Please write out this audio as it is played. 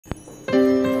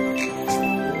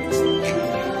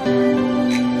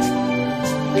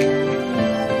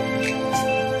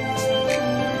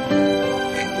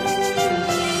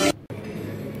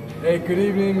Good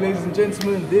evening, ladies and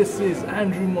gentlemen. This is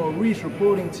Maurice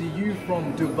reporting to you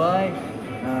from Dubai.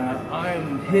 I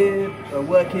am here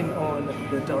working on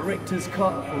the director's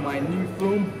cut for my new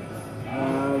film.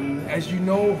 As you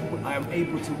know, I am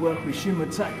able to work with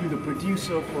Shimotaku, the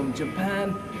producer from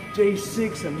Japan,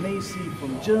 J6 and Macy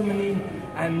from Germany,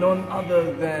 and none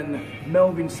other than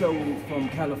Melvin Sewell from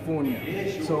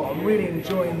California. So I'm really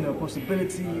enjoying the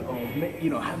possibility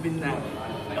of having that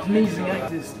amazing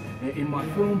actors in my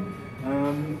film.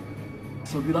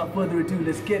 So without further ado,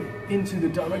 let's get into the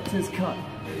director's cut.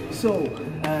 So,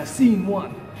 scene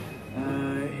one,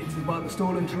 it's about the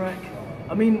stolen track.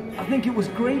 I mean, I think it was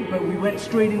great, but we went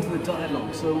straight into the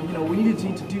dialogue. So, we needed to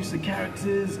introduce the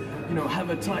characters, have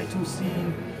a title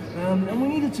scene, and we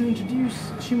needed to introduce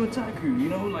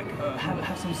Shimotaku,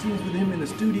 have some scenes with him in the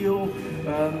studio,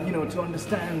 to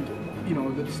understand,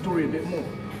 the story a bit more.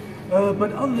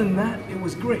 But other than that, it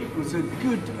was great. It was a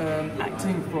good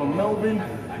acting from Melvin.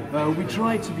 We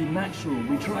tried to be natural.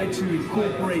 We tried to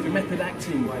incorporate method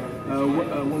acting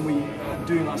when we were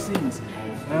doing our scenes.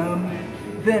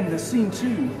 Then the scene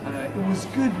two, it was a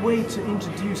good way to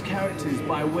introduce characters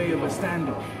by way of a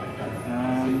standoff.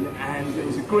 And it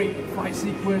was a great fight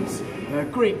sequence, a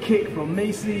great kick from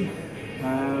Macy.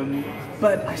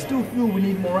 But I still feel we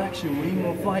need more action, we need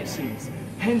more fight scenes.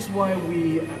 Hence why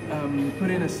we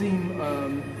put in a scene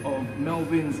of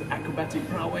Melvin's acrobatic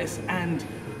prowess and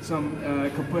some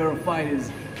capoeira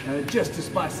fighters just to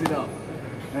spice it up.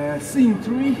 Scene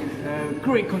three,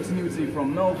 great continuity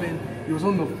from Melvin. He was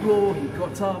on the floor, he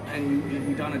got up and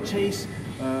we done a chase.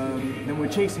 Then we're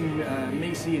chasing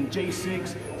Macy and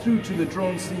J6 through to the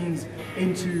drone scenes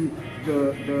into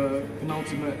the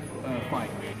penultimate fight.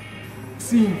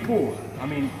 Scene four, I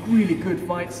mean, really good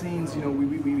fight scenes.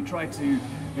 We tried to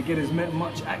get as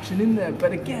much action in there,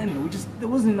 but again, there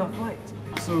wasn't enough fight.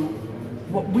 So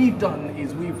what we've done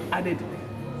is we've added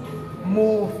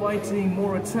more fighting,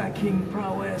 more attacking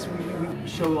prowess. We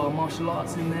show our martial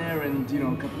arts in there, and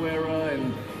capoeira,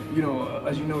 and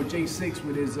as you know, J6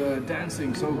 with his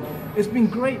dancing. So it's been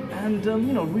great, and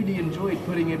really enjoyed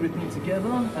putting everything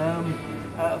together.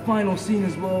 Final scene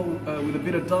as well, with a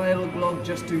bit of dialogue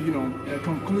just to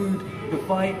conclude the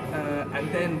fight, and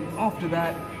then after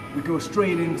that we go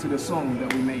straight into the song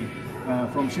that we made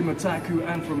from Shimotaku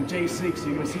and from J6.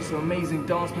 You're going to see some amazing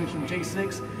dance moves from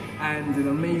J6 and an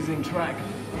amazing track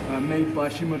made by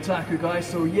Shimotaku, guys.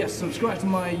 So yes, subscribe to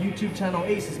my YouTube channel,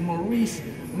 Aceismaurice.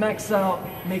 Max out,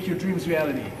 make your dreams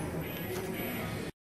reality.